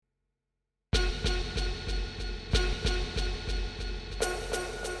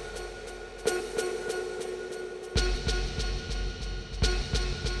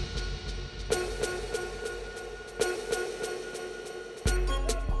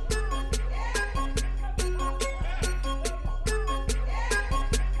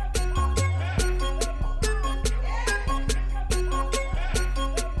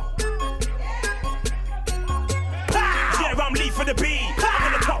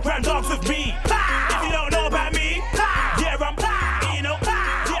top round dogs with me. If you don't know about me, yeah,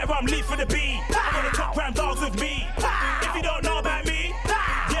 I'm lead for the beat. I got the top round dogs with me. If you don't know about me,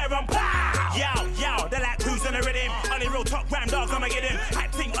 yeah, yo, they're like who's on the rhythm? Only real top round dogs, I'ma get him.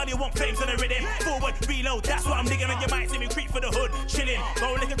 Acting, only want flames on the rhythm. Forward, reload, that's what I'm digging on. You might see me creep for the hood, chilling.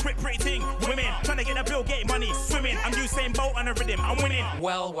 Go like a quick pretty thing. Women, trying to get a bill, get money, swimming. I'm Usain Bolt on the rhythm, I'm winning.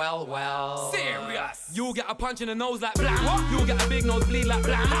 Well. Serious. You'll get a punch in the nose like blam. What? You'll get a big nose bleed like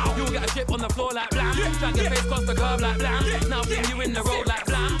blam. You'll get a chip on the floor like blam. Drag your face across the curb like blam. Now fling you in the road like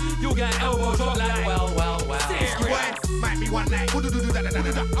blam. You'll get an elbow drop like well. Might be one night.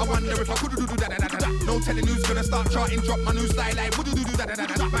 Would-do-do-do-da-da-da-da-da. I wonder if I could-do-do-do-da-da-da-da. No telling who's gonna start charting. Drop my new style like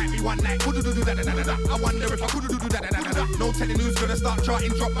would-do-do-do-da-da-da-da. Might be one night. Would-do-do-do-da-da-da-da. I wonder if I could-do-do-do-da-da-da-da. No telling who's gonna start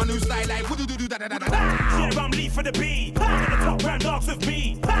charting. Drop my new style like would-do-do-do-da-da-da-da. Yeah, I'm lead for the beat. Got the top round dogs with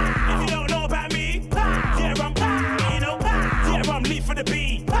me. If you don't know about me, yeah, I'm lead for the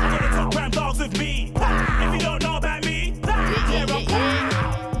beat. Got the top round dogs with me. If you don't know about me,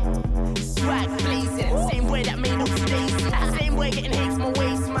 swag blazing, same way that made no stays. Same way getting hate from my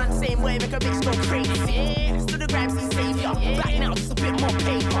waist, man. Same way make a bitch go crazy. Still the grime scene savior. Back now, just a bit more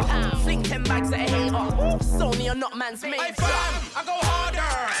paper. Fling 10 bags at a hater. Sony or not man's mate. Hey fam, I go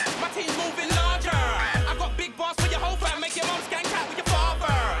harder. My team's moving larger. I got big boss for your whole fam. Make your mom skank out with your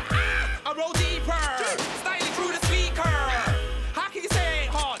father. I roll deeper, styling through the speaker. How can you say it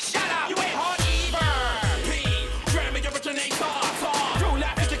ain't hard? Shut up, you ain't hard either. P, Dram and your originator. True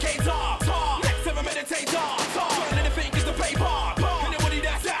life educator. Next ever meditator. One of the things is the paper.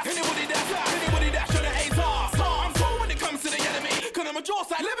 Anybody that's on the hater. I'm cool when it comes to the enemy, cause I'm a jaw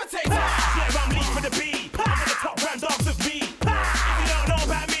side levitator. yeah, I'm lead for the beat. I got the top round dogs with me. If you don't know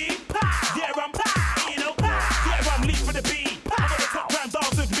about me, yeah, I'm lead for the beat. I got the top round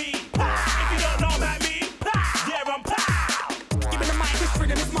dogs with me. If you don't know about me, yeah, Give me the mic, this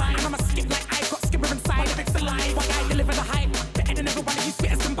rhythm is mine. I'ma skip like I've got skipper inside. If it's alive, one guy deliver the hype. The end of every one of you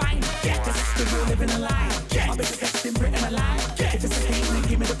spitters combined. Yeah, this is the real living alive. Yeah, I'll be the best in Britain alive. Yeah, if it's a game, then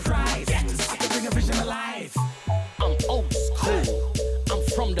give me the prize. Yeah, I can bring a vision alive. I'm old school, I'm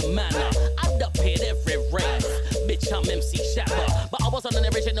from the manor. I've appeared every race. Bitch, I'm MC Shabba. But I wasn't an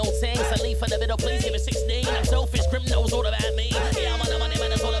original thing. So leave for the middle, please give it 16. I'm selfish, Grim knows all about me. Yeah, I'm on the money,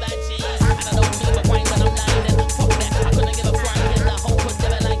 man, it's all about cheese. And I don't need a wine when I'm blinding. Fuck that, I couldn't give a frighten. The whole hood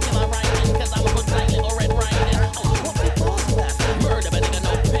never like am I rhyming. Cause I'm a hood like Little Red Riding. Oh, what people do that? Murder, but nigga,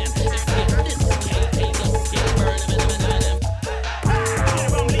 no pen. If you get this, can't pay the skin. Burn him.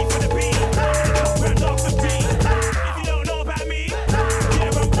 yeah, I'm lead for the beat. Top round dogs with me. If you don't know about me,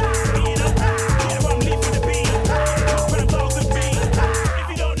 yeah, I'm lead for the beat. Top round dogs with me. If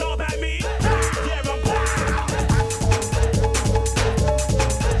you don't know about me, yeah, I'm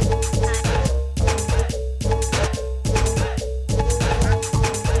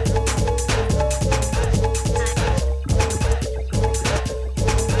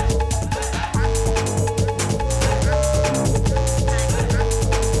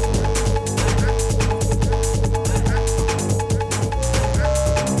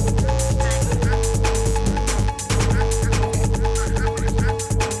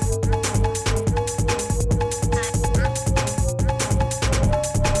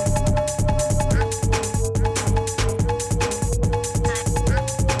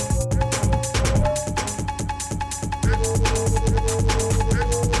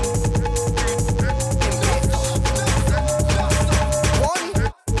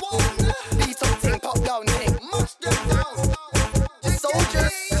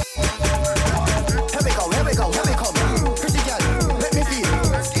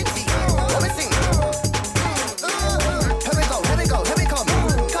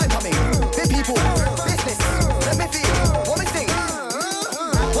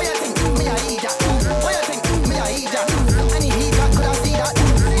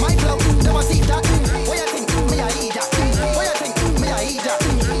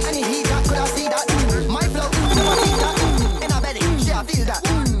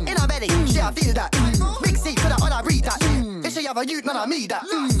have a youth, none of me that.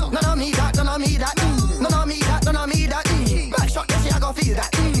 None of me that. None of me that. None of me that. None of me that. Back shot, yes, yeah, I gon' feel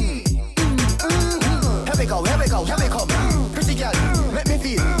that. Here we go, here we go, here we come. Pretty girl, let me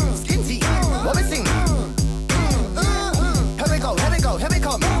feel. Skinty, what we sing? Here we go, here we go, here we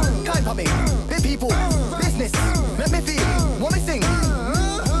come. Climb for me, big people, business. Let me feel, what we sing?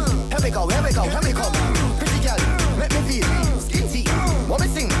 Here we go, here we go, here we come. Pretty girl, let me feel. Skinty, what we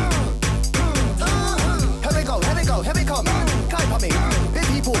sing? Here we go, here we come. Climb for me, big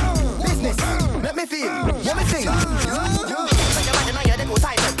people, business. Let me feel, what we sing?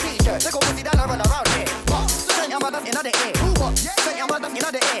 They go pussy down and run around here. Send your mothers in the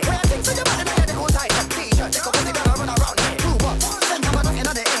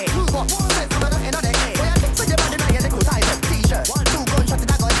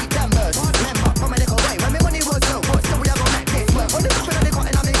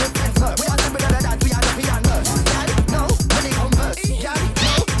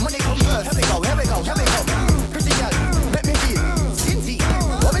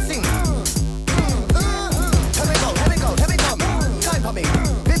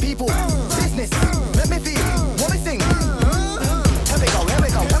people, business, let me feel, what we sing. Here we go, here we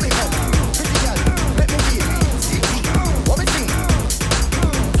go, here we go. Pretty girl, let me feel, skinty, what we sing.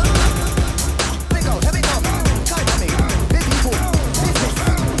 Here we go, time for me, big people, business,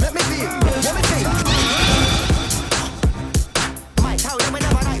 let me feel, what we sing. My town, we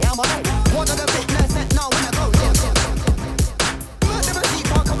never like, I'm alright. What are the fitness that now when I go there? Never see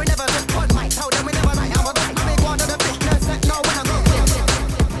talk, we never look fun. My town, we never like, I'm alright. I make one of the fitness that now when I go there.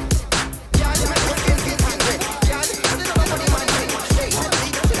 Yeah, you make my skin hungry. Yeah, you put it on my body, my thing. Straight, I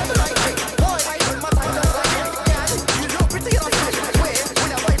believe that you never like it. Boy, I put my time just like it. Yeah, you look pretty on the way.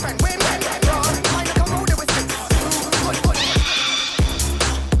 With a boyfriend, when, run. I look around there with sticks. Good.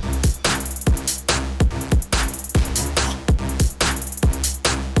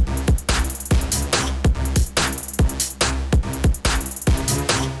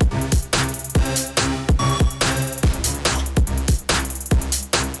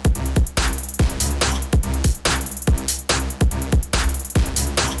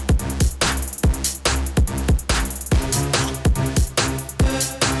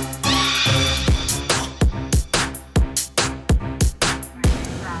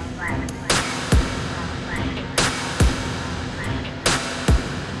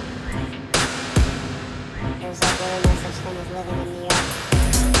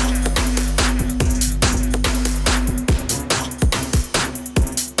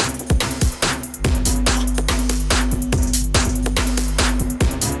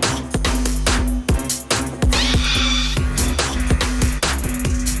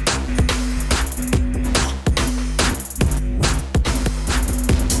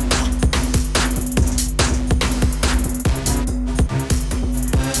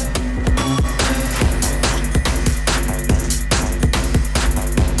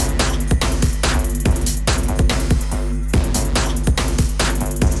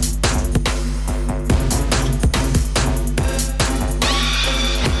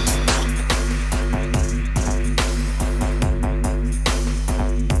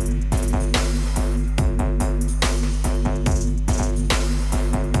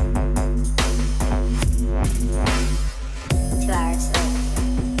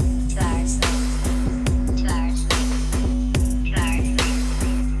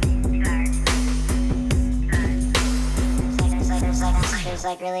 There's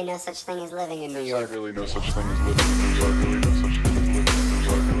like really no such thing as living in New York. There's like really no such thing as living in New York. There's really no such thing as living in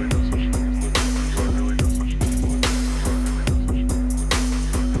New York. Really no such thing as living in New York. Really no such thing as living in New York. Really no such thing as living in New York.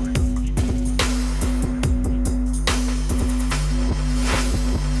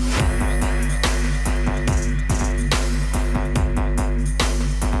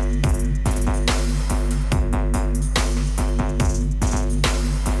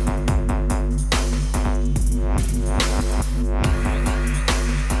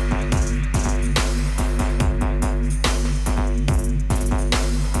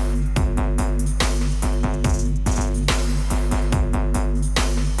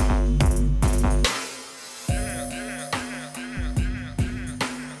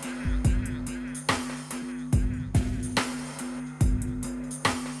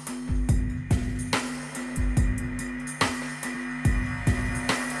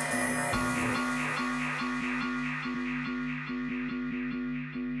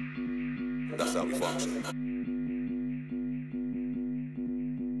 That's how we function.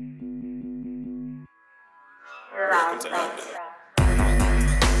 Welcome to London.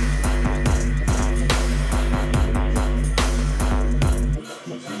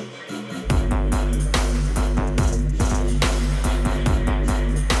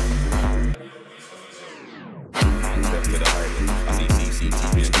 Steps to the highway, I see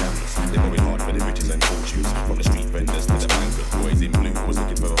CCTV and cameras. They're going hard for the riches and fortunes. From the street vendors to the bankers, boys in blue was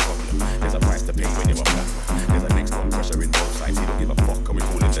looking for a problem. There's a price to pay when you're a platinum. There's a next one pressure in both sides. He don't give a fuck, and we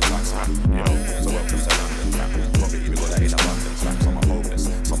call him the tax man. Yo, so welcome to London, fam. Probably even got that in abundance, fam. Some are homeless,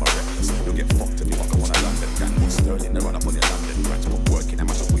 some are reckless. You'll get fucked if you walk on a London gang. Sterling, they run up on your London branch. Put work in and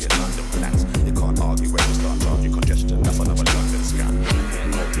mash up all your London plans. You can't argue when you start charging congestion. That's another London scam.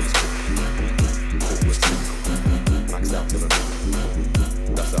 Hopeless, corporate cynical. Maxed out to the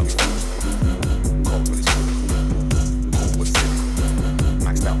middle. That's how we function. Cold when it's critical. Corporate cynical.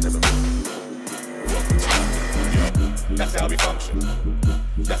 Maxed out to the middle. That's how we function.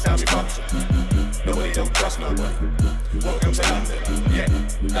 That's how we function. Nobody don't trust nobody. Welcome to London. Yeah,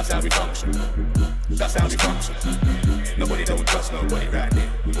 that's how we function. That's how we function. Nobody don't trust nobody right there.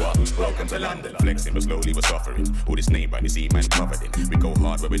 What? Welcome to London. Flexing but slowly we're suffering. All this name brand, you see man covered in. We go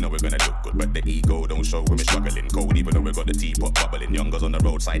hard where we know we're gonna look good, but the ego don't show when we're struggling. Cold even though we got the teapot bubbling. Youngers on the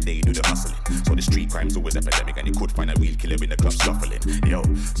roadside, they do the hustling. So the street crime's always epidemic, and you could find a real killer in the club shuffling. Yo,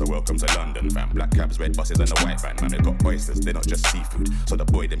 so welcome to London, fam. Black cabs, red buses, and a white van. Man, we got oysters, they're not just seafood. So the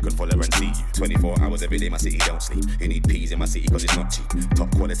boy them can follow and see you. 24 hours every day, my city don't sleep. You need peas in my city cause it's not cheap.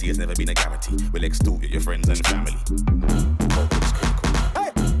 Top quality has never been a guarantee. We'll extort your friends and family. Focus, critical.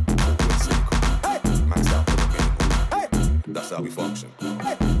 Focus, cynical. Maxed out for the minimum. That's how we function.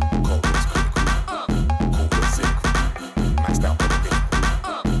 Focus, critical. Focus, cynical. Maxed out for the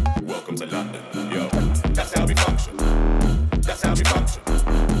minimum. Welcome to London. Yo, that's how we function. That's how we function.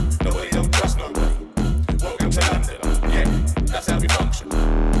 Nobody don't trust nobody. Welcome to London. Yeah, that's how we function.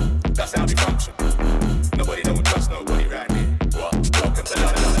 That's how we function. Nobody don't trust nobody right here. What? Welcome to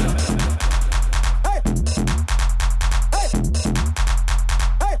London.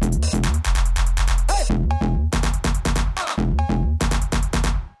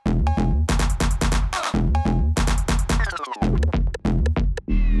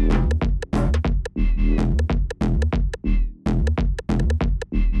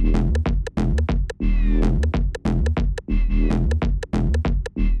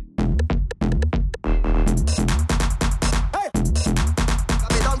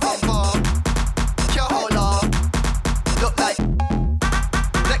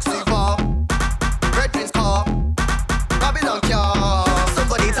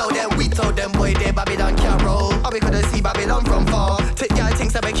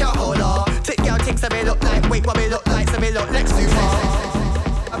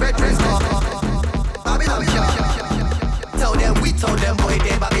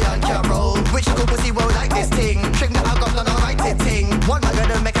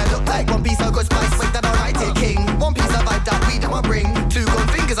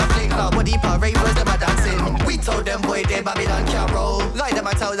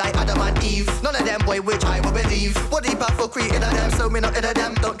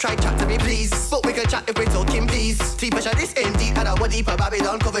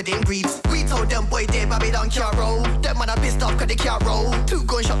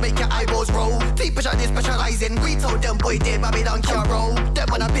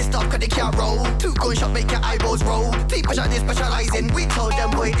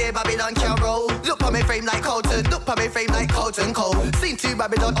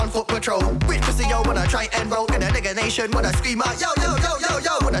 Babylon on foot patrol. Which pussy yo wanna try and roll in a nigga nation? Wanna scream out yo yo yo yo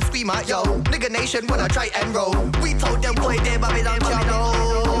yo? Wanna scream out yo? Nigga nation wanna try and roll. We told them boy they Babylon can't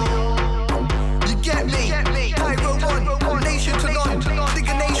roll. You get me? Tyro one, nation to none.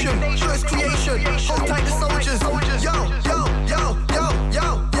 Nigga nation, first creation. Hold tight the soldiers. Yo yo yo yo yo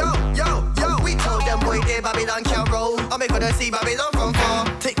yo yo yo. We told them boy they Babylon can't roll. I'm gonna see Babylon from far.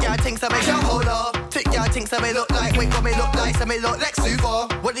 Tick your things to make your hold up. Tick your things to me look like. Wait what me look like. So me look like Suvar.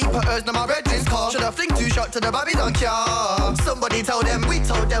 What he put hers, now my red drinks car. Should I fling 2 shots to the Babylon car? Somebody told them, we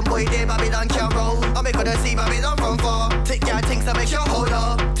told them, boy, they Babylon can't roll. I'm gonna see Babylon from far. Tick your things to make your hold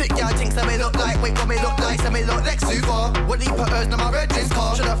up. Tick your things to me look like. Wait what me look like. So me look like Suvar. What he put hers, now my red drinks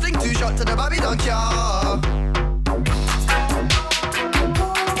car. Should I fling 2 shots to the Babylon car?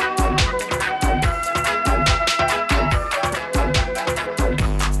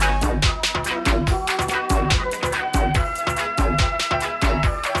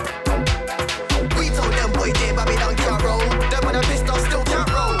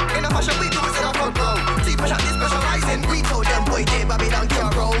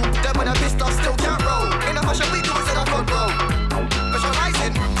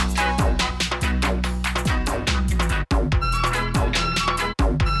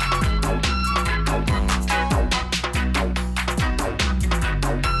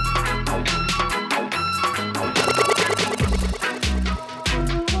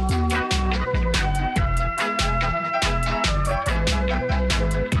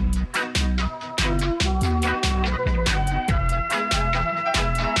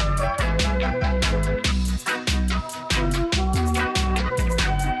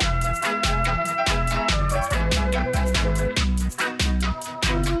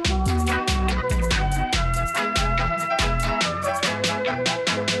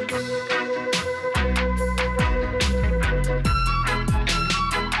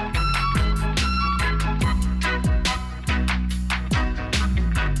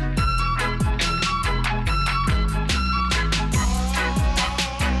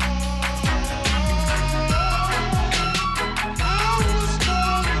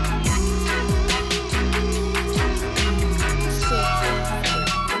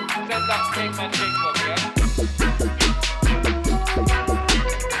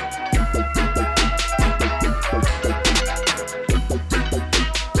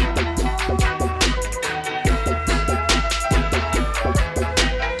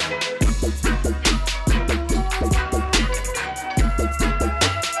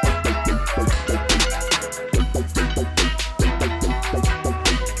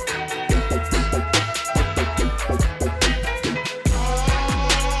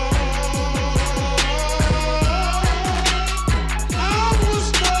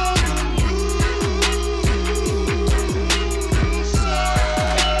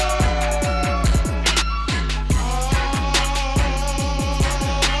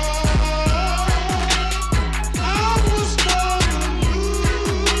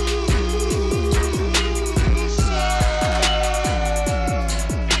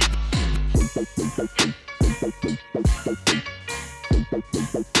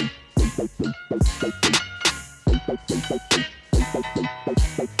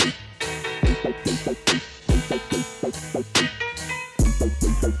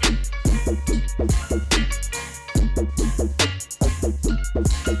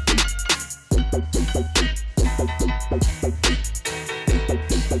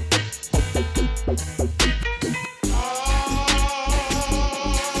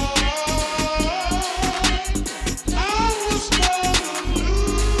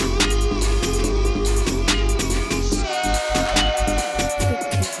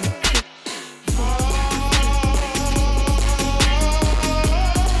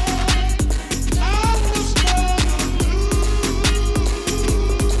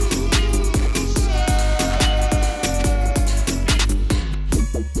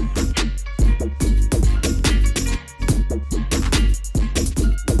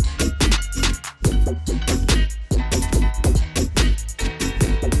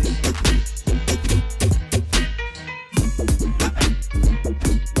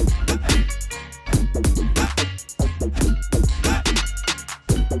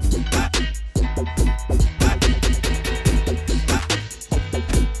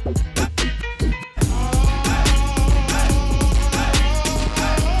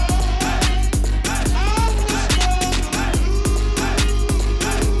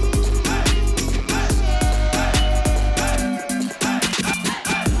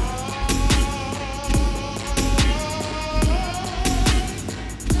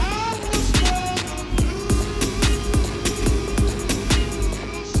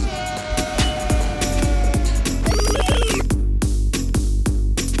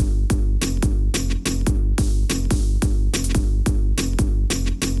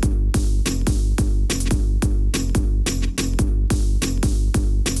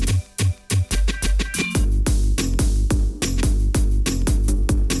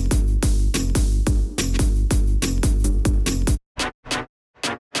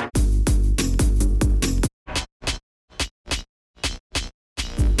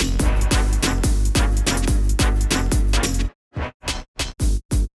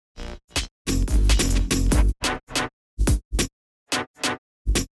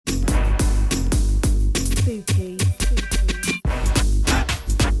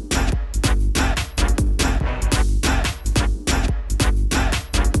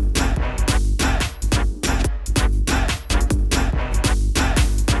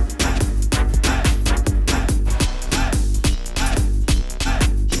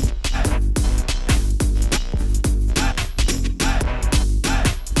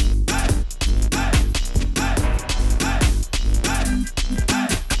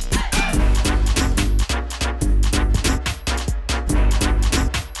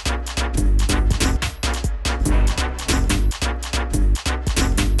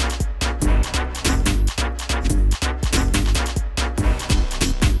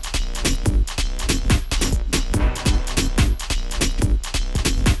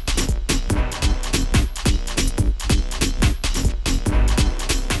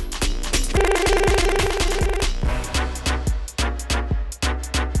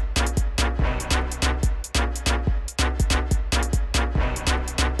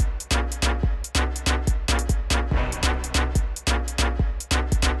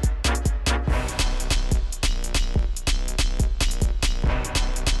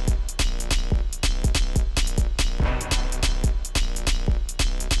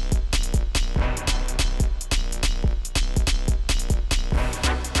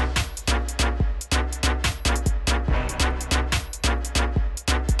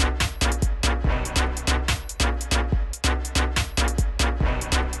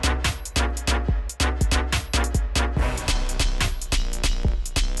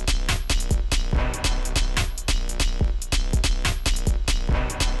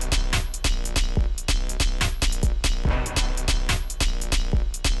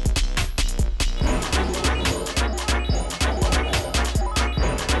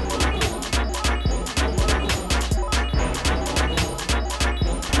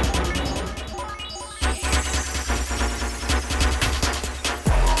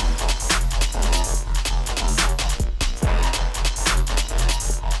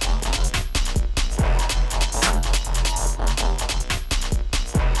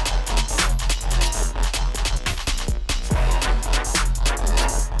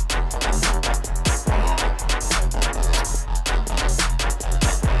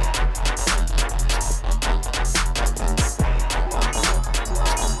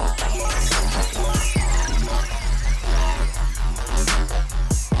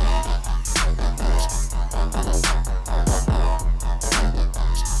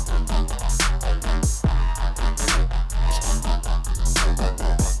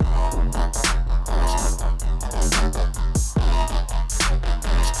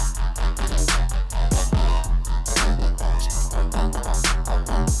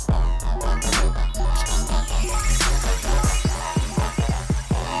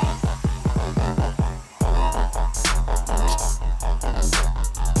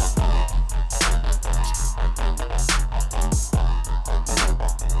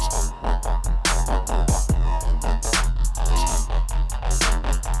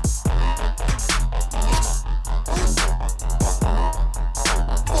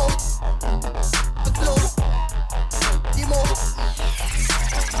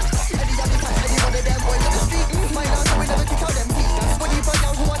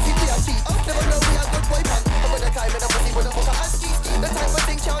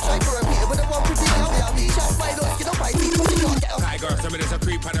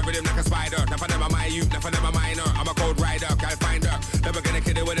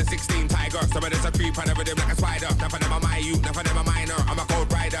 tiger. Some of this a creep and a rhythm like a spider. None of them are my youth, none of them are minor. I'm a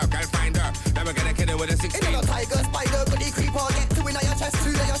cold rider, girl finder. Never gonna kill it with a 16. It's not a tiger, spider, goody creeper. Get to in your chest,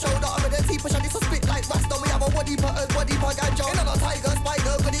 two on your shoulder. I'm with a T push and it's a spit like Rasta. We have a body per ganja. It's not a tiger,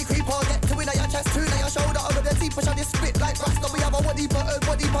 spider, goody creeper. Get to in your chest, two on your shoulder. I'm with a T push and it's spit like Rasta. We have a body per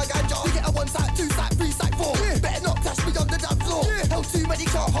ganja. We get a 1 sack, 2 sack, 3 sack, 4. Yeah. Better not dash me on the dance floor. Yeah. Held too many,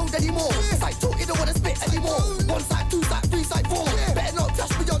 can't hold anymore. Yeah. It's like talk, you don't wanna spit anymore. 1 sack, 2 sack, 3 sack, 4. Yeah. Better not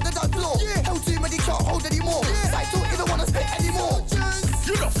dash me on the dance floor. Yeah. Held too many, can't hold anymore. Yeah. It's like talk, you don't wanna spit anymore.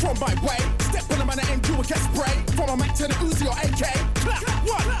 You're not from my way. Step on a man and you will get sprayed. From a Mac to the Uzi or AK. Clap.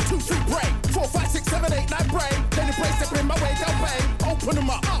 1, 2, 3, break. 4, 5, 6, 7, 8, 9, break. Then the break step in my way, they'll pay. Open them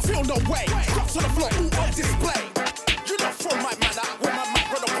up, feel no way. Drops on the floor, all on display. You're not from my manner. When my Mac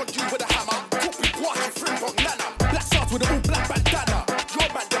run up on you with a hammer. Talk big watch, you free from nana. Black stars with a all black bandana. Your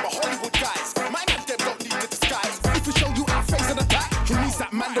man, them are Hollywood guys. My man, them don't need the disguise. If we show you our face on the back, who needs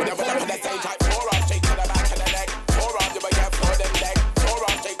that man? Don't never look at the stage like 4 arms, shake to the back of the neck. 4 arms, you will get floor them leg. 4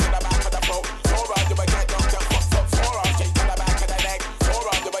 arms, shake to the back of the floor. 4 arms, you will get knocked up. 4 arms, shake to the back of the neck. 4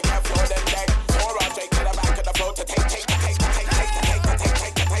 arms, you will get floor them leg. 4 arms, shake to the back of the floor to take that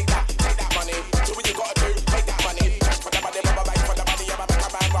money. Do what you gotta do, take that money. For the money, rubber bank for the money. I'ma make a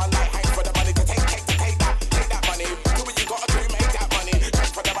man run like hands for the money to take that money. Do what you gotta do, make that money.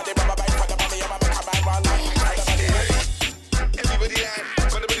 For the money, rubber bank for the money. I'ma make a man run like hands for the money. Everybody down,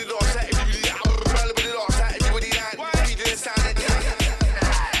 got everybody lost that. Everybody down, everybody lost that. Everybody down, feeding the sound that.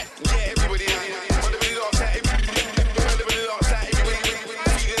 Yeah, everybody down, got everybody lost that. Everybody lost that. Everybody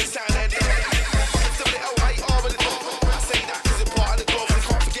feeding the sound that. Some of the L-I-R with the top. I say that 'cause it's part of the growth. They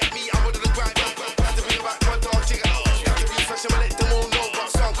can't forget me, I'm one of the grind. Had to bring about my dog, chicken. Got to be fresh and let them all know. But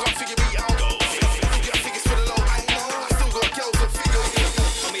some can't figure me out. Figures for the low, I know. I still got girls and figures.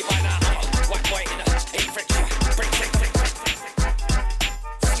 Let me find out white boy in a friction. Break.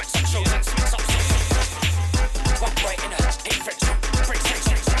 Smack some shows and smack some shows. White boy in a friction. Break.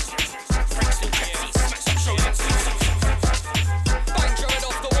 Break some tracks, smack some shows and smack some shows. Bang your head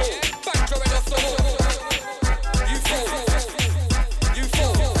off the wall. Bang your head off the wall. You fall.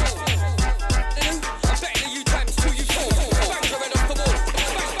 I'm betting you times 2 you fall. Bang your head off the wall.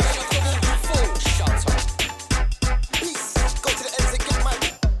 Bang your head off the wall. You fall. Shut up. Peace, go to the ends and get mad.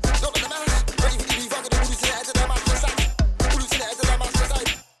 Look at the mash, ready for the beef. I'm gonna lose in the head of the match side. Lose in the head of the match side.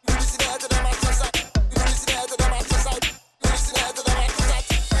 Lose in the head of the match side. Lose in the head of the match side. Lose in the head of the match side.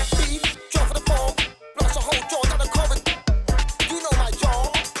 Beef, drop for the ball. Blast a whole jaw down the current. You know my jaw,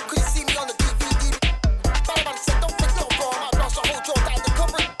 couldn't see me on the DVD. Balaban said don't think no bro. I might blast a whole jaw down the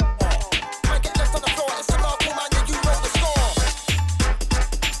current. Man get left on the floor. It's a Marco man, yeah, you know the score.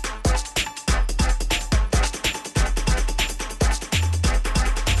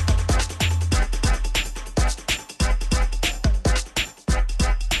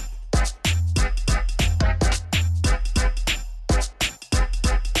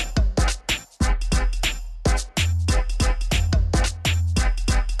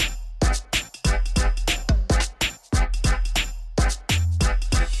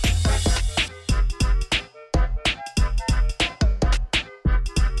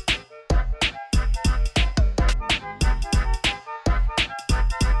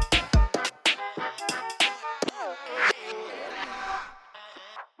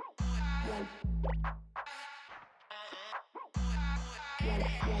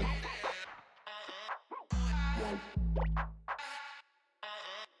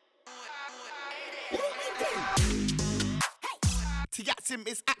 Tiaxim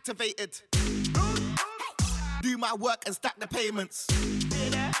is activated. Do my work and stack the payments.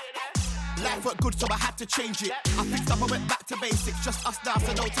 Life worked good, so I had to change it. I fixed up, I went back to basics. Just us now,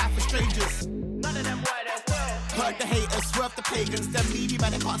 so no time for strangers. None of them boy, they will. Heard the haters, swerve the pagans. Them needy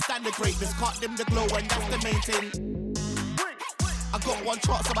man, they can't stand the greatness. Can't dim the glow, and that's the main thing. I got 1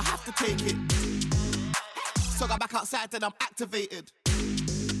 chance, so I have to take it. So I got back outside, then I'm activated.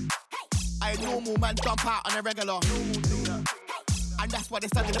 I ain't normal man, jump out on a regular. And that's why they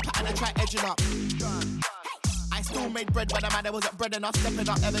study the pattern and try edging up. I still made bread when a man that wasn't bread enough. Stepping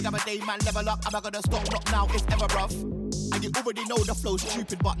up every other day, man, level up. Am I gonna stop? Not now, it's ever rough. And you already know the flow's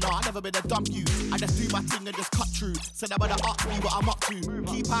stupid, but nah, I never been a dumb you. I just do my thing and just cut through. So they wanna ask me what I'm up to.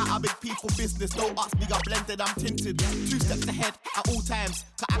 Keep out of big people business, don't ask me, I'm blended, I'm tinted. 2 steps ahead at all times,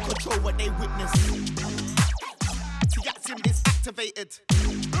 cause I control what they witness. Tiaxim is activated.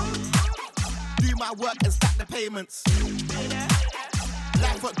 Do my work and stack the payments.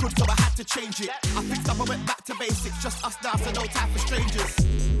 Life worked good, so I had to change it. I fixed up, I went back to basics. Just us now, so no time for strangers.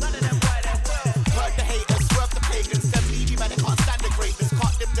 None of them boy, they will. Heard the haters, swerve the pagans. Them needy man, they can't stand the greatness.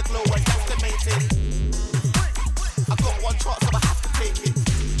 Can't dim the glow, and that's the main thing. I got 1 chance, so I have to take it.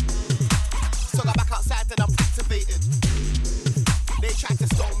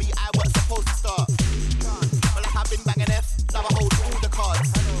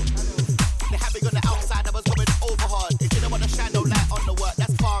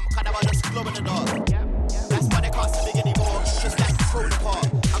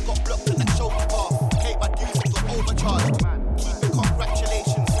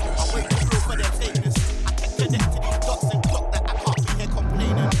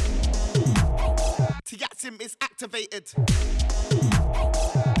 activated.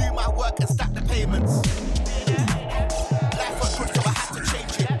 Do my work and stack the payments. Life was good, so I had to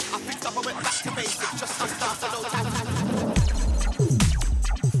change it. I fixed up, I went back to basics. Just some stuff I know that.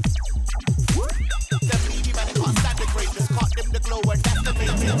 Them needy man, they can't stand the greatness. Can't dim the glow, and that's the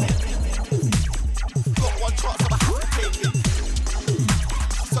main thing. Got one shot, so I have to take it.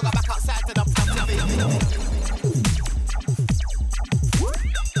 So I got back outside and I'm activated.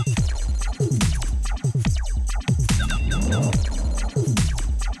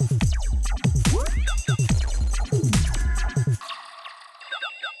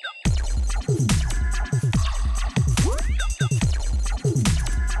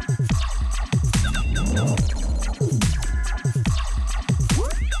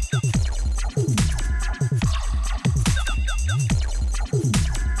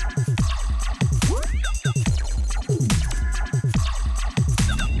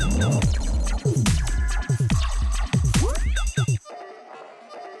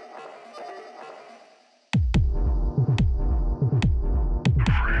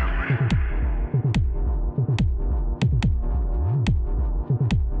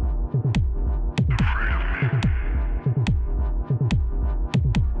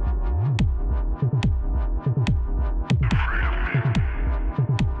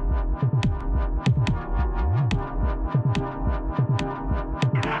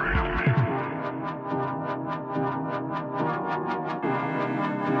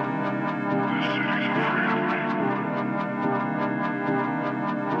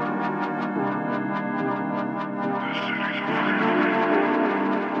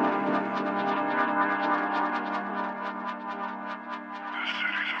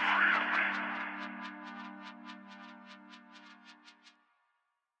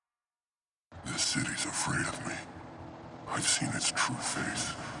 city's afraid of me. I've seen its true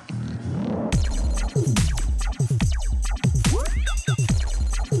face.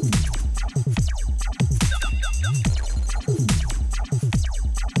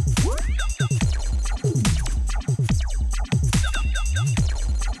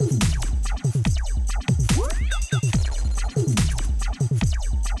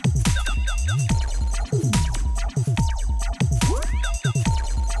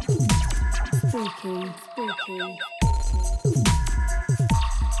 Spooky.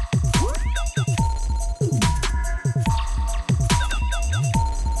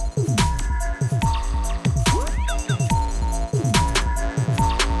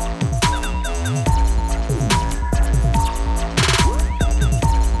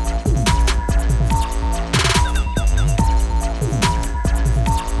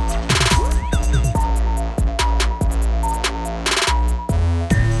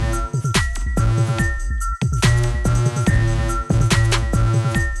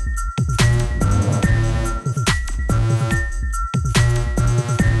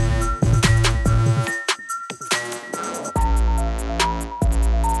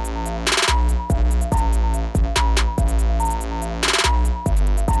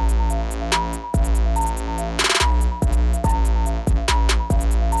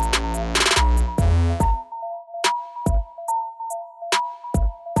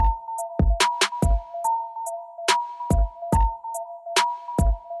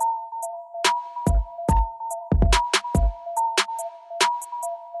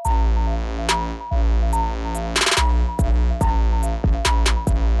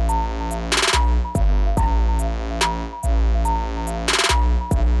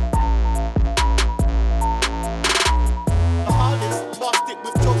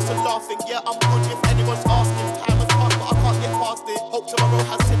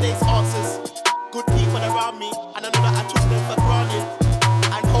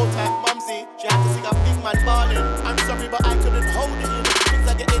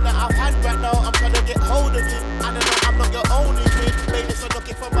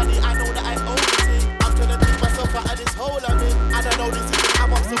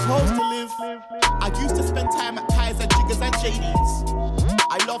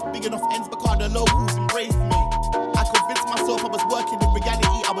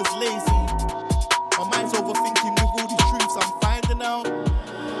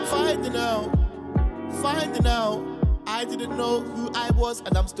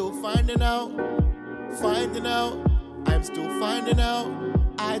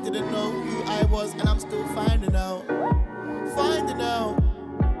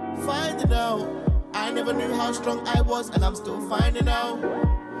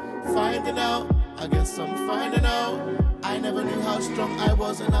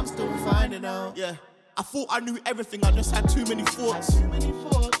 I thought I knew everything, I just had too many thoughts.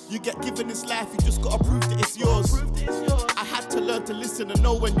 You get given this life, you just gotta prove that it's yours. I had to learn to listen and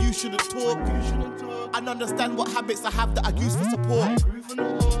know when you shouldn't talk. And understand what habits I have that I use for support.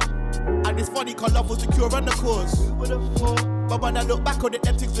 And it's funny, cause love was the cure and the cause. But when I look back on it,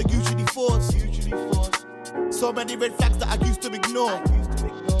 them things are usually forced. So many red flags that I used to ignore.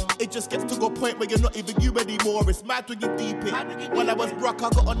 It just gets to a point where you're not even you anymore. It's mad when you're deep in. When I was broke, I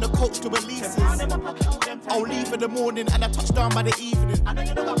got on the coach to releases. I'll leave in the morning and I touch down by the evening. And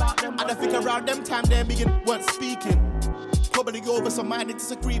I think around them time they weren't speaking. Probably over some minor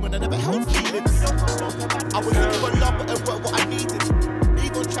disagreement, I never held feelings. I was looking for love, but it weren't what I needed.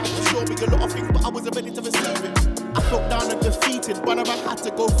 Ego tried to show me a lot of things, but I wasn't ready to receive it. I felt down and defeated, but I had to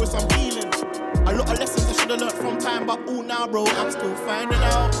go through some healing. A lot of lessons I should have learned from time, but all now, bro, I'm still finding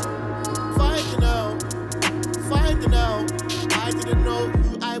out. Finding out. I didn't know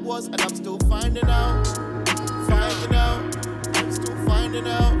who I was, and I'm still finding out. I'm still finding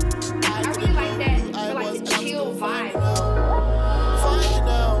out. I didn't know who I was, and I'm still finding out.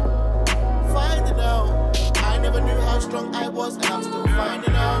 Finding out. I never knew how strong I was, and I'm still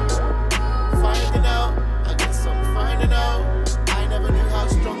finding out. I guess I'm finding out. I never knew how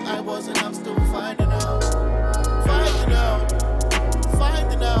strong I was, and I'm still finding out. Finding out.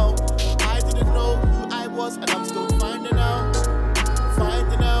 I didn't know who I was, and I'm still finding out.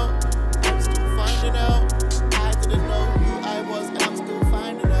 I'm still finding out. I didn't know who I was, and I'm still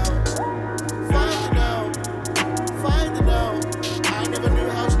finding out. Finding out. I never knew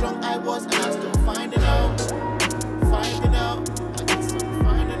how strong I was, and I'm still finding out. I guess I'm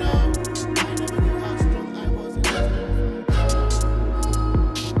finding out. I never knew how strong I was, and I'm still finding out.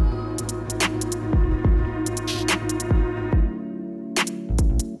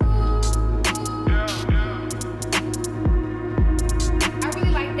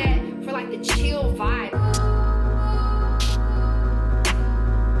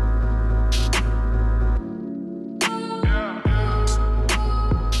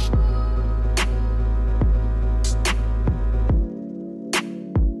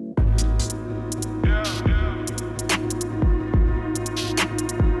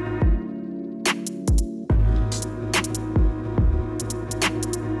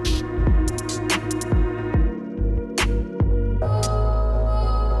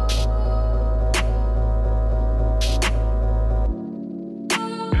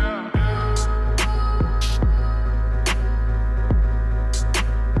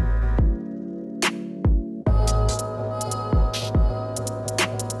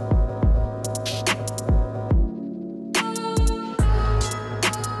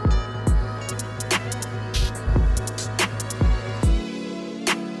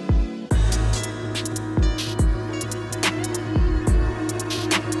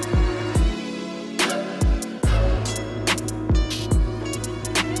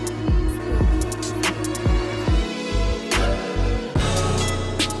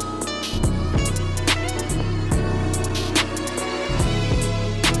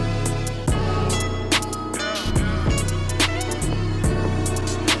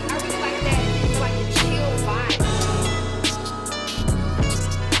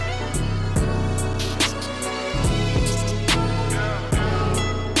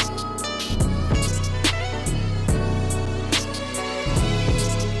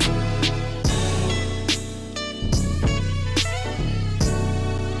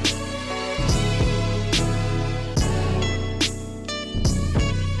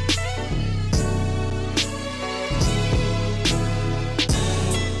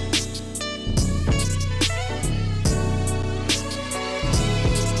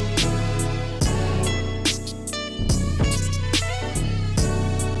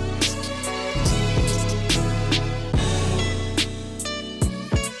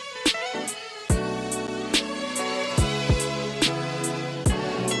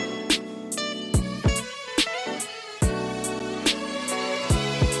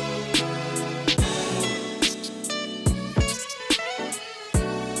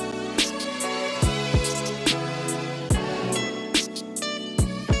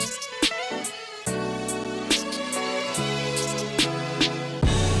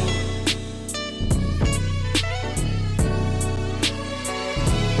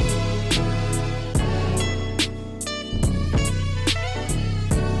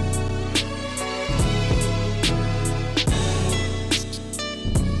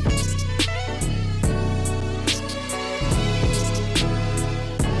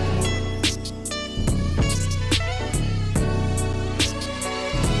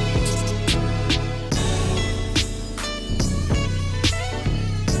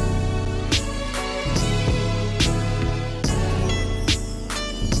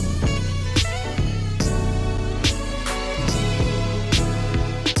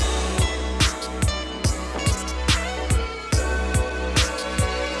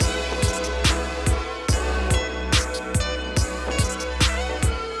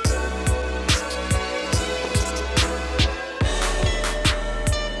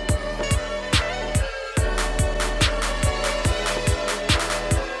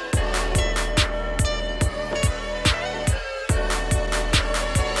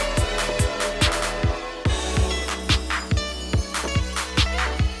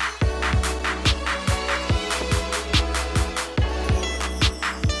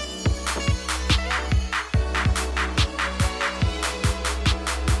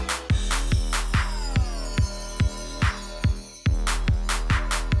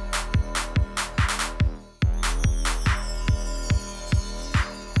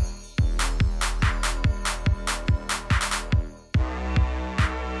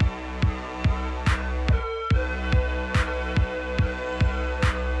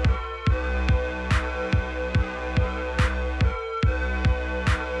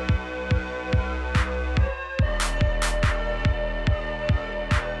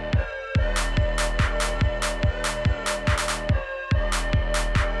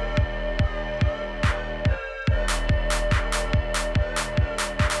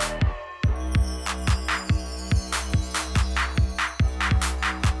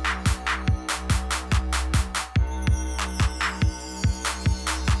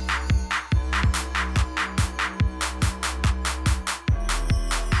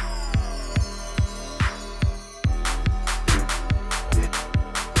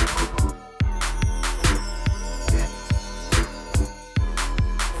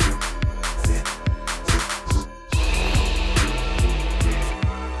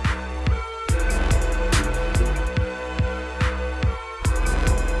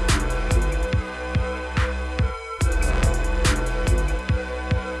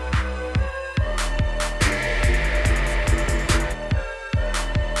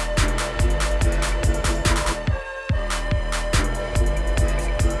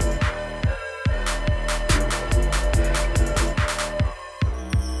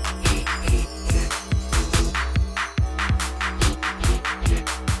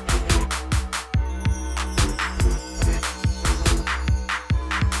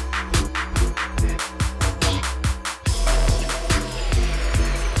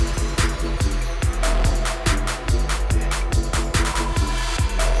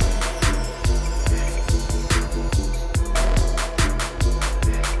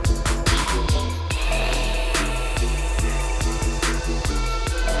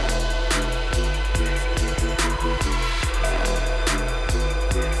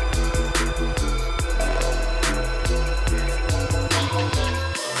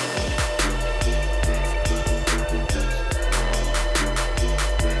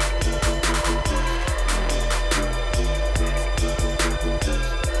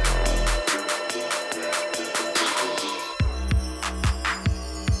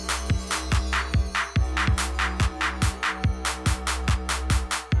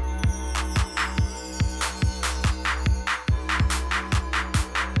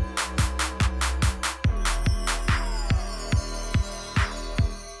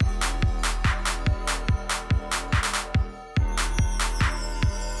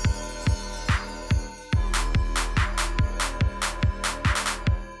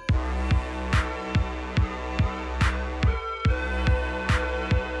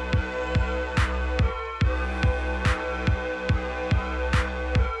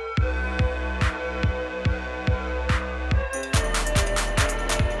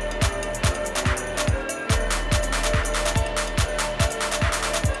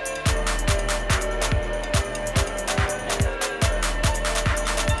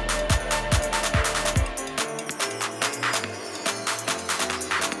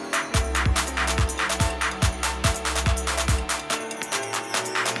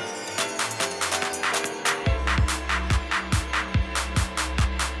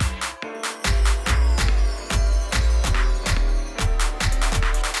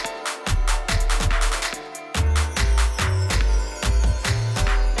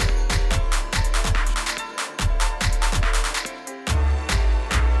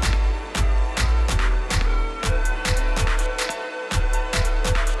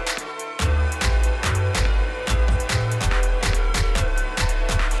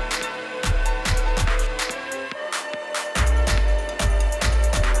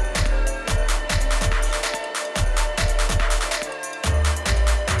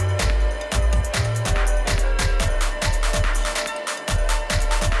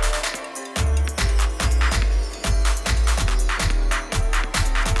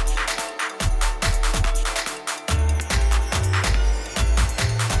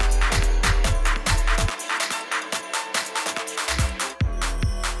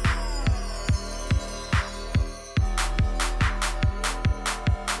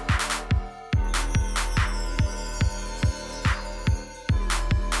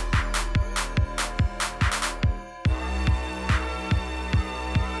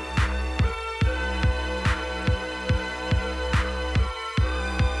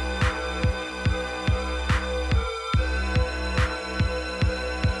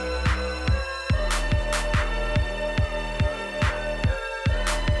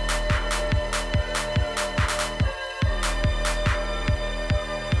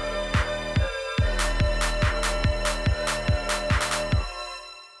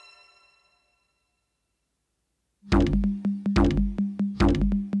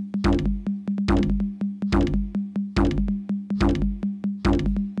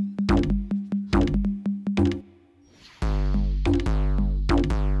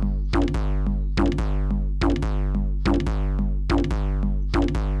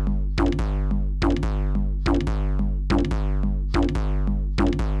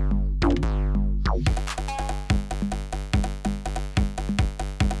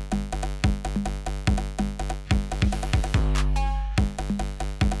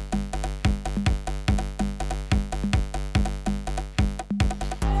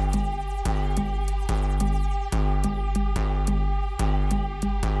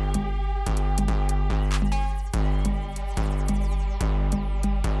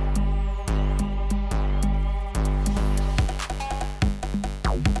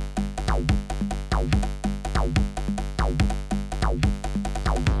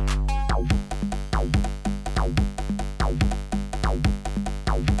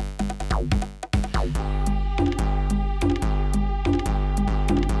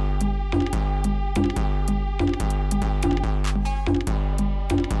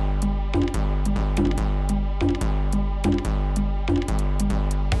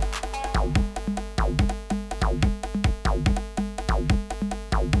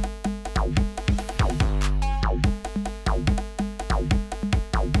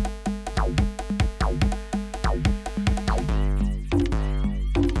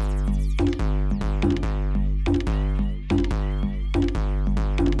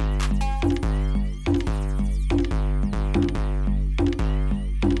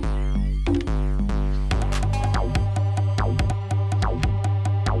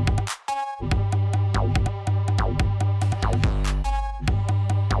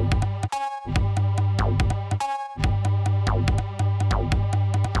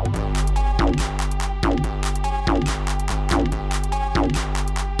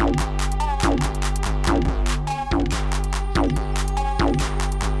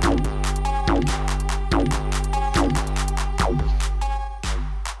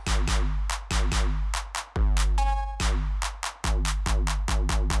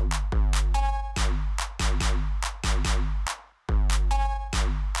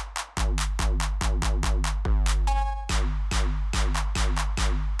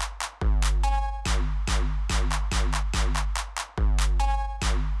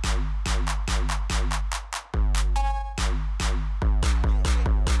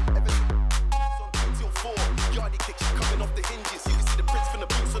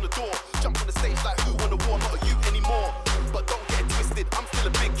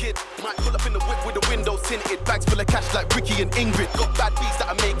 kid. Might pull up in the whip with the windows tinted. Bags full of cash like Ricky and Ingrid. Got bad beats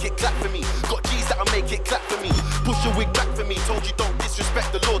that'll make it clap for me. Got G's that'll make it clap for me. Push your wig back for me. Told you don't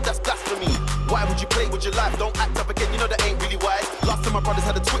disrespect the Lord, that's blasphemy. Why would you play with your life? Don't act up again, you know that ain't really wise. Last time my brothers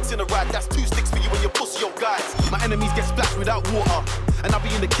had a Twix in a ride. That's 2 sticks for you and your pussy, yo guys. My enemies get splashed without water. And I'll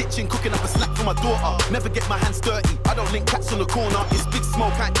be in the kitchen cooking up a snack for my daughter. Never get my hands dirty, I don't link cats on the corner. It's big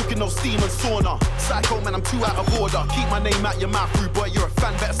smoke, I ain't cooking no steam and sauna. Psycho man, I'm too out of order. Keep my name out your mouth, rude boy, you're a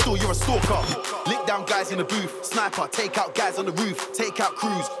fan, better still, you're a stalker. Lick down guys in the booth, sniper, take out guys on the roof. Take out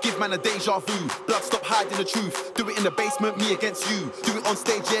crews, give man a deja vu. Blood stop hiding the truth, do it in the basement, me against you. Do it on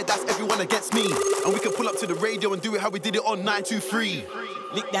stage, yeah, that's everyone against me. And we can pull up to the radio and do it how we did it on 923.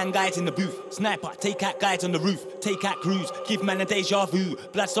 Lick down guys in the booth, sniper, take out guys on the roof. Take out crews, give man a deja vu.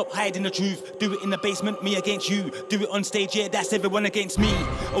 Blood stop hiding the truth, do it in the basement, me against you. Do it on stage, yeah, that's everyone against me.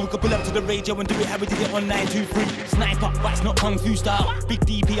 Or we could pull up to the radio and do it how we did it on 923. Sniper, but it's not Kung Fu style. Big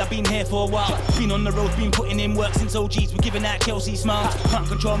DP, I've been here for a while. Been on the road, been putting in work since OGs. We're giving out Chelsea smiles. Can't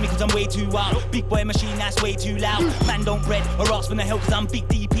control me cause I'm way too wild. Big boy machine, that's way too loud. Man don't bread or ask for the help cause I'm Big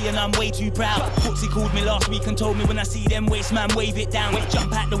DP and I'm way too proud. Footsie called me last week and told me when I see them waste man, wave it down.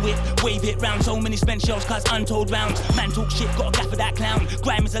 Jump at the whip, wave it round. So many spent shells cause untold rounds. Man talk shit, got a gaff for that clown.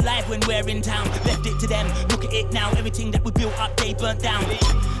 Grime is alive when we're in town. Left it to them, look at it now. Everything that we built up, they burnt down.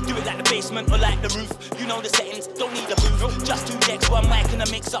 Do it like the basement or like the roof. You know the settings, don't need a booth. Just 2 decks, 1 mic and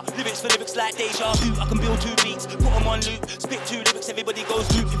a mixer. Lyrics for lyrics like deja vu. I can build 2 beats, put them on loop. Spit 2 lyrics, everybody goes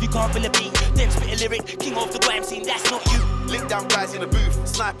loop. If you can't feel a beat, then spit a lyric. King of the grime scene, that's not you. Lick down guys in the booth,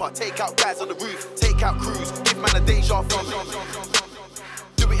 sniper, take out guys on the roof. Take out crews, give man a deja vu.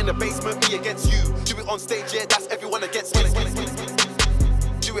 Do it in the basement, me against you. Do it on stage, yeah, that's everyone against me.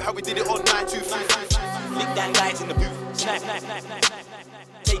 Do it how we did it on 923. Lick down guys in the booth, snap.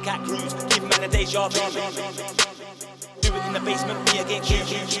 Take out crews, give man a deja vu. Do it in the basement, me against you.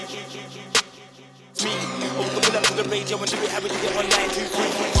 It's me, or we can pull up to the radio and do it how we did it on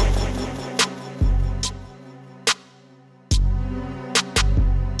 923.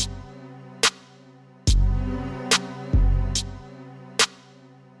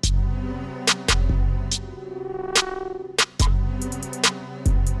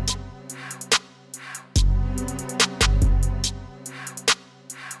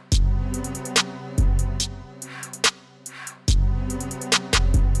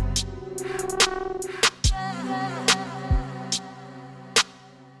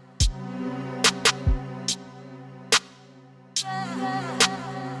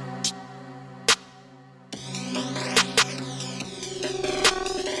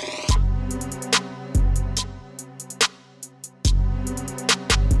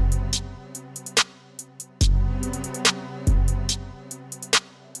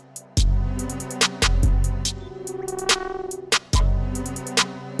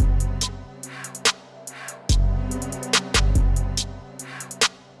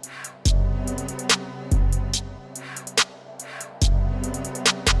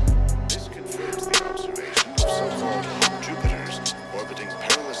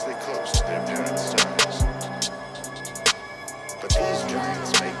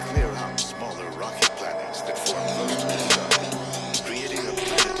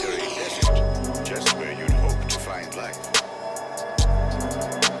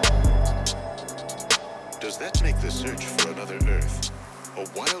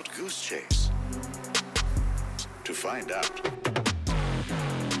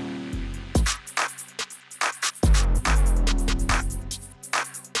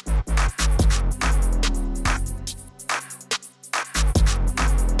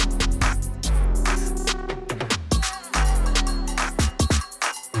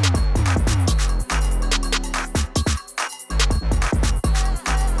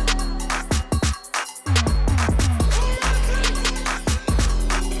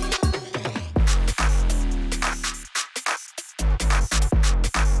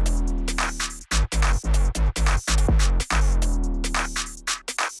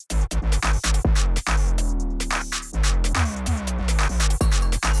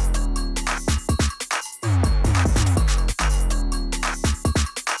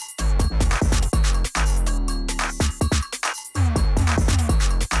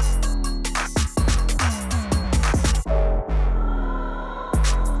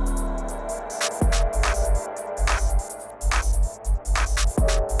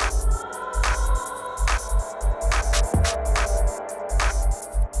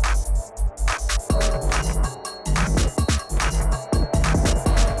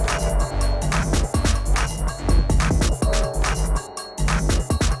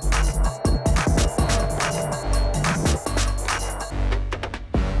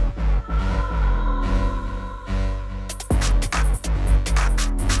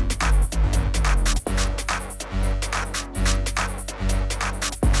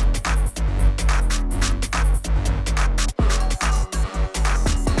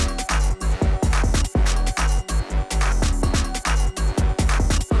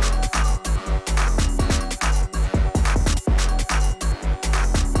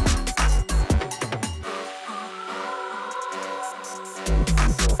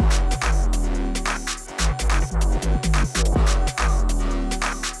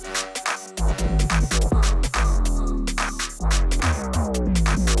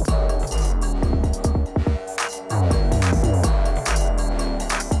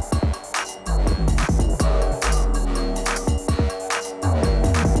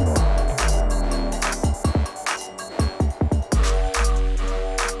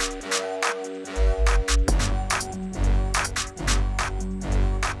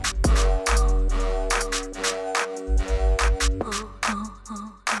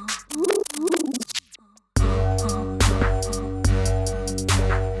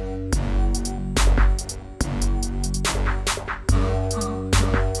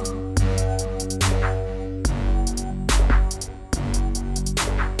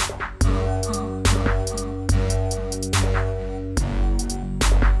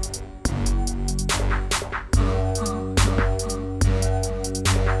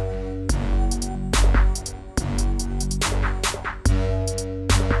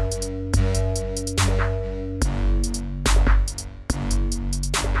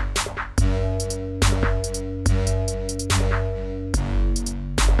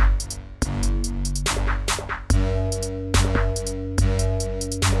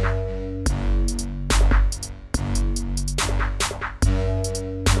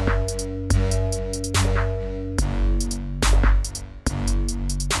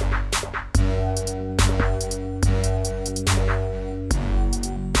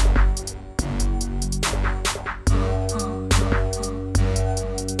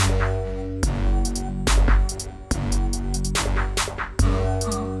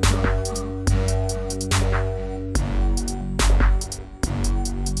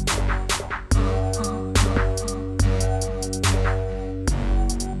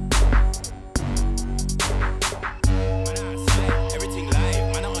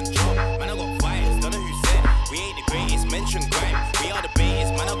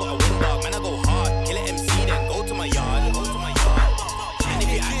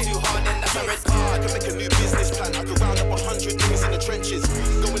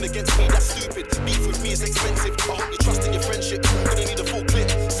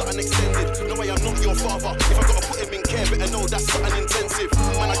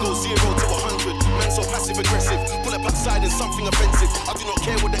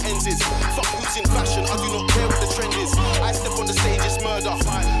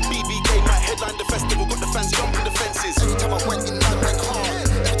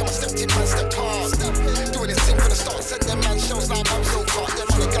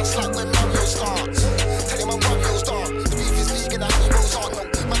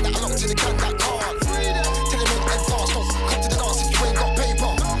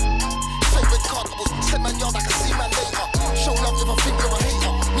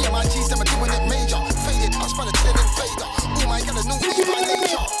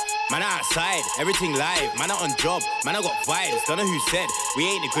 Everything live, man, I on job, man, I got vibes. Don't know who said we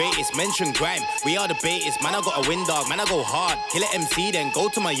ain't the greatest. Mention grime, we are the baitest. Man, I got a wind dog, man, I go hard. Kill a MC, then go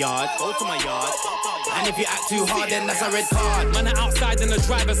to my yard, go to my yard. And if you act too hard, then that's a red card. Man, I outside in the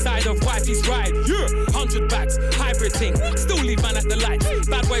driver's side of wifey's ride. Yeah, 100 bags, hybrid thing. Still leave man at the lights.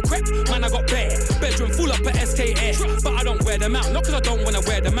 Bad boy quick, man, I got bare. Bedroom full up at SKS, but I don't wear them out. Not cause I don't wanna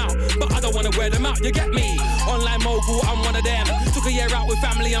wear them out, but I don't wanna wear them out. You get me? Online mogul, I'm one of them. Took a year out with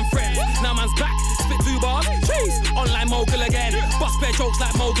family and friends. Now man's back, spit 2 bars. Cheese, online mogul again. Bust bare jokes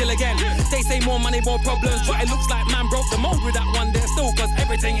like mogul again. They say more money, more problems, but it looks like man broke the mold with that one there still, cause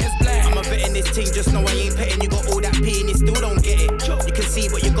everything is black. I'm a bit in this team, just know I ain't petting. You got all that P and you still don't get it. You can see,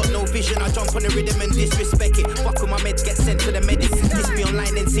 but you got no vision. I jump on the rhythm and disrespect it. Fuck with my meds, get sent to the medics. Kiss me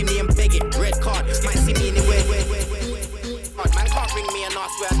online, then see me and beg it. Red card, might see me anywhere. Man can't ring me and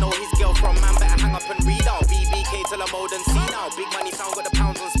ask where I know his girl from. Man better hang up and read out. BBK till I'm old and see now. Big money sound, got the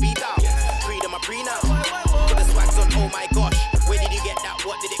pounds on speed out. Freedom I pre now. Put the swags on, oh my gosh. Where did you get that?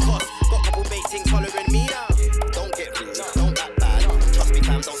 What did it cost? Got couple bait things following me now. Don't get rude, don't act bad. Trust me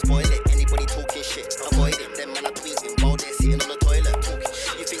fam, don't spoil it. Anybody talking shit, avoid it. Them man are tweeting while they're sitting on the toilet talking.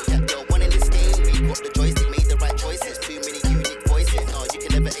 You think that you're one in this game? We got the joystick, made the right choices. Too many unique voices. No, you can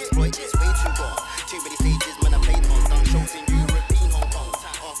never exploit this. Way too raw. Too many stages, man, I played on. Done shows in Europe, been Hong Kong.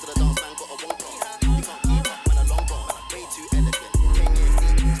 After the dance, man, got a wonk on. You can't keep up, man, a long gone. Way too elegant. 10 years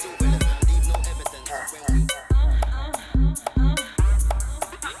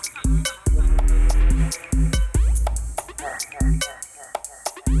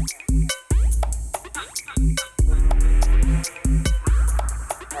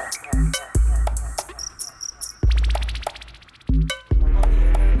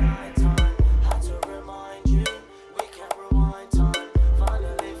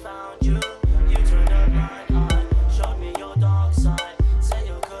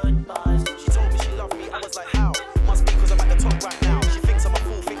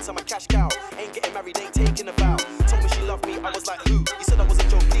cash cow. Ain't getting married, ain't taking a vow. Told me she loved me, I was like, who? You said I was a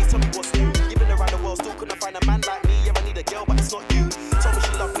joke, please tell me what's new. You've been around the world, still couldn't find a man like me. Yeah, I need a girl, but it's not you. Told me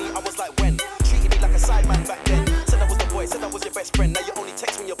she loved me, I was like, when? Treated me like a side man back then. Said I was the boy, said I was your best friend. Now you only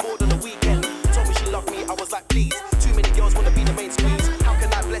text when you're bored on the weekend. Told me she loved me, I was like, please. Too many girls wanna be the main squeeze. How can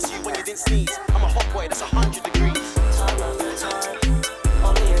I bless you when you didn't sneeze? I'm a hot boy, that's 100 degrees. Time after time,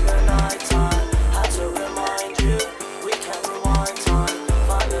 only in the night time. Had to remind you, we can rewind time.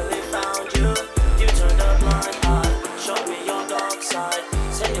 Finally found you, you turned a blind eye. Showed me your dark side,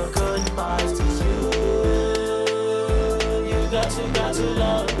 say your goodbyes to you. You got to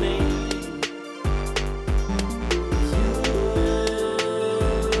love me.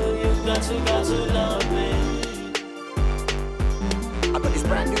 You got to love me. I got this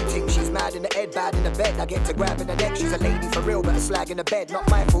brand new thing, she's mad in the head, bad in the bed. I get to grabbing the neck, she's a lady for real, but a slag in the bed. Not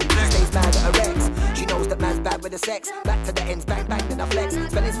my fault, she stays mad at her ex. She knows that man's bad with the sex. Back to the ends, bang bang, then I flex.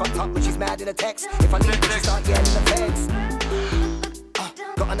 Spelling's fucked up when she's mad in the text. If I leave her, she start yelling the feds.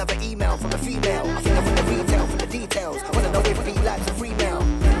 Got another email from a female. I think I'm from the retail, from the details. Wanna know if V-Lab's a free mail.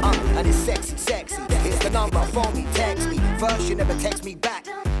 And it's sexy, sexy. Here's the number, phone me, text me. First you never text me back.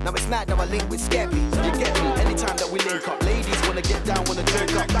 Now it's mad, now I link with Skeppy. You get me? Anytime that we link up, ladies wanna get down, wanna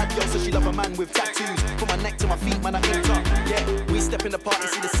jerk up. Bad girl says she love a man with tattoos. From my neck to my feet, man, I inked up. Yeah, we step in the party,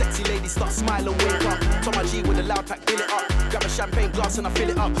 see the sexy ladies start smiling, wake up. Tom my G with a loud pack, fill it up. Grab a champagne glass and I fill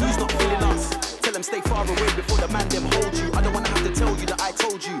it up. Who's not feeling us? Tell them stay far away before the man them hold you. I don't wanna have to tell you that I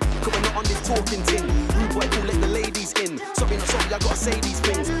told you. Cause we're not on this talking thing. Rude boy, cool, let the ladies in. Sorry, not sorry, I gotta say these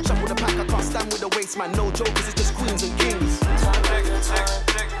things. Shuffle the pack, I can't stand with the waste, man. No jokers, it's just queens and kings. Time after time,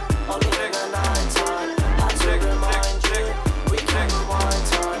 only in the night time. Had to remind you, we can rewind